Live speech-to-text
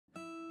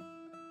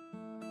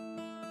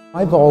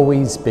I've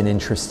always been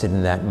interested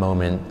in that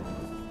moment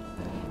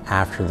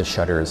after the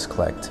shutter is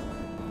clicked.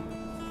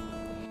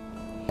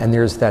 And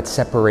there's that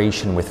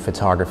separation with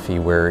photography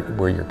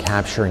where you're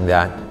capturing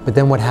that, but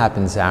then what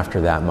happens after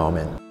that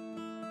moment?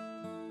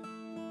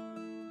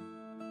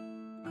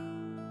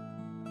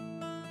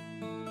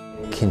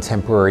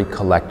 Contemporary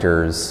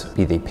collectors,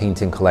 be they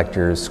painting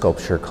collectors,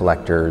 sculpture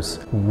collectors,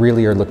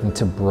 really are looking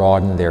to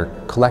broaden their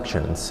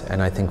collections.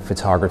 And I think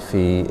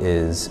photography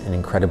is an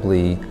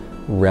incredibly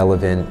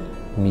relevant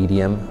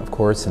medium, of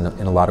course. In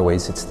a lot of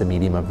ways, it's the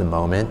medium of the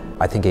moment.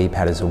 I think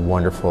AIPAD is a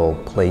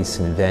wonderful place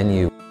and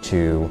venue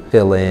to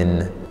fill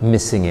in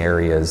missing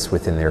areas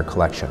within their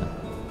collection.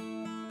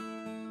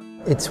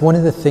 It's one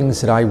of the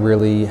things that I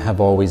really have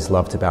always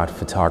loved about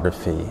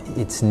photography.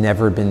 It's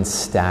never been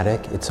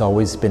static. It's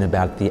always been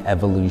about the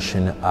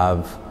evolution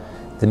of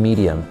the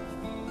medium,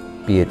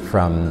 be it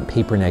from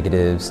paper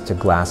negatives to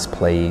glass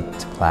plate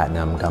to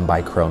platinum, gum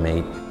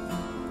bichromate.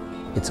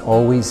 It's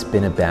always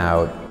been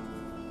about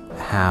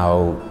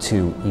how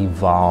to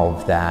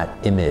evolve that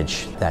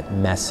image, that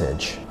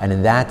message. And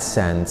in that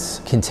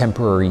sense,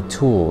 contemporary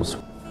tools.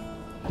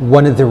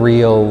 One of the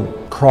real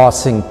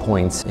crossing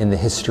points in the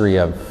history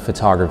of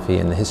photography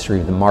and the history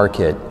of the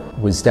market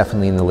was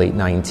definitely in the late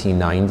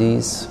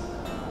 1990s,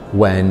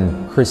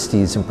 when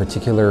Christie's in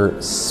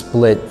particular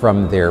split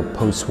from their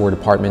post-war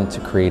department to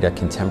create a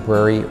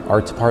contemporary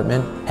art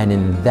department. And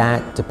in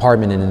that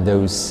department and in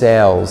those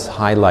sales,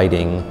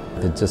 highlighting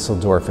the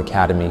Dusseldorf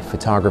Academy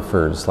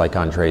photographers like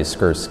Andreas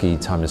Gursky,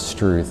 Thomas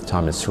Struth,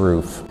 Thomas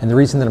Roof. And the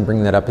reason that I'm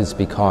bringing that up is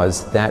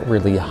because that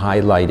really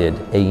highlighted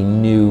a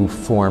new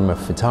form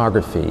of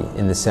photography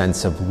in the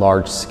sense of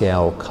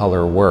large-scale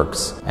color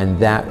works. And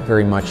that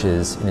very much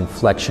is an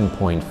inflection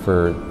point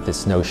for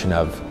this notion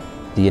of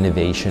the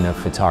innovation of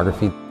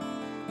photography.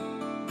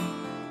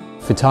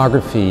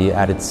 Photography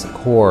at its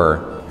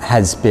core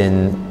has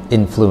been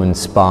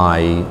influenced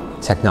by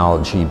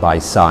technology, by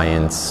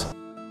science.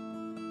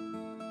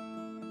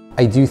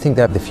 I do think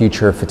that the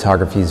future of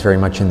photography is very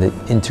much in the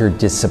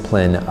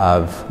interdiscipline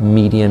of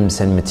mediums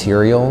and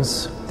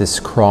materials, this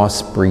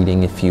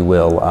cross-breeding, if you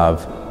will,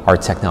 of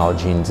art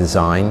technology and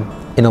design.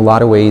 In a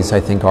lot of ways,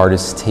 I think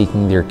artists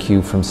taking their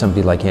cue from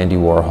somebody like Andy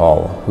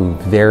Warhol, who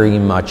very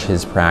much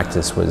his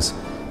practice was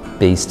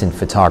based in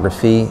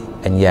photography,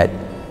 and yet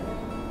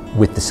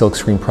with the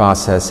silkscreen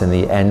process and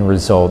the end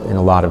result in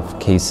a lot of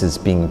cases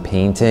being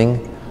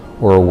painting,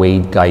 or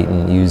Wade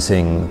Guyton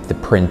using the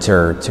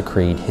printer to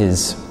create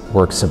his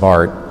works of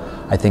art.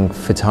 I think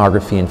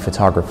photography and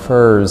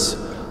photographers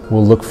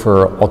will look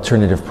for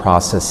alternative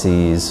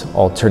processes,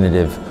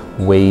 alternative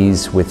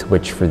ways with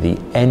which for the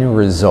end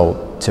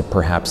result to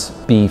perhaps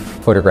be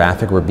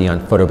photographic or be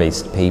on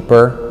photo-based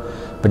paper,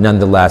 but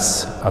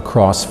nonetheless a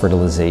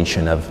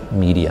cross-fertilization of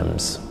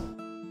mediums.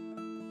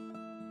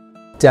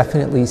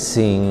 Definitely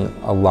seeing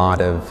a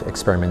lot of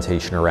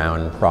experimentation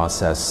around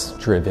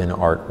process-driven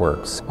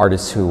artworks.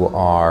 Artists who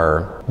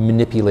are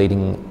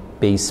manipulating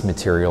base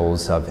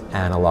materials of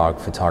analog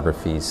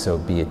photography, so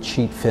be it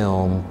sheet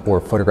film or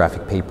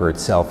photographic paper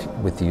itself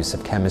with the use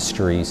of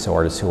chemistry, so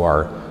artists who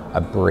are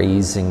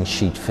abrasing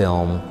sheet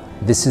film.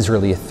 This is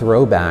really a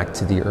throwback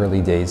to the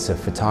early days of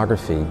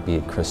photography, be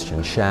it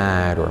Christian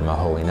Schad or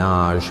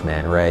Maholy-Nagy,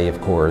 Man Ray, of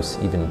course,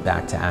 even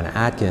back to Anna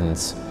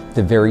Atkins.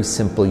 The very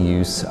simple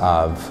use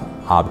of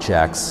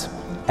objects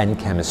and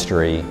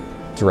chemistry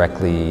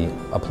directly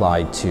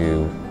applied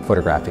to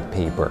photographic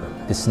paper.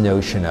 This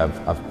notion of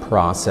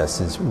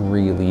process is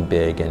really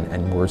big,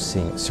 and we're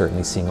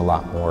certainly seeing a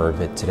lot more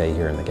of it today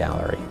here in the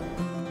gallery.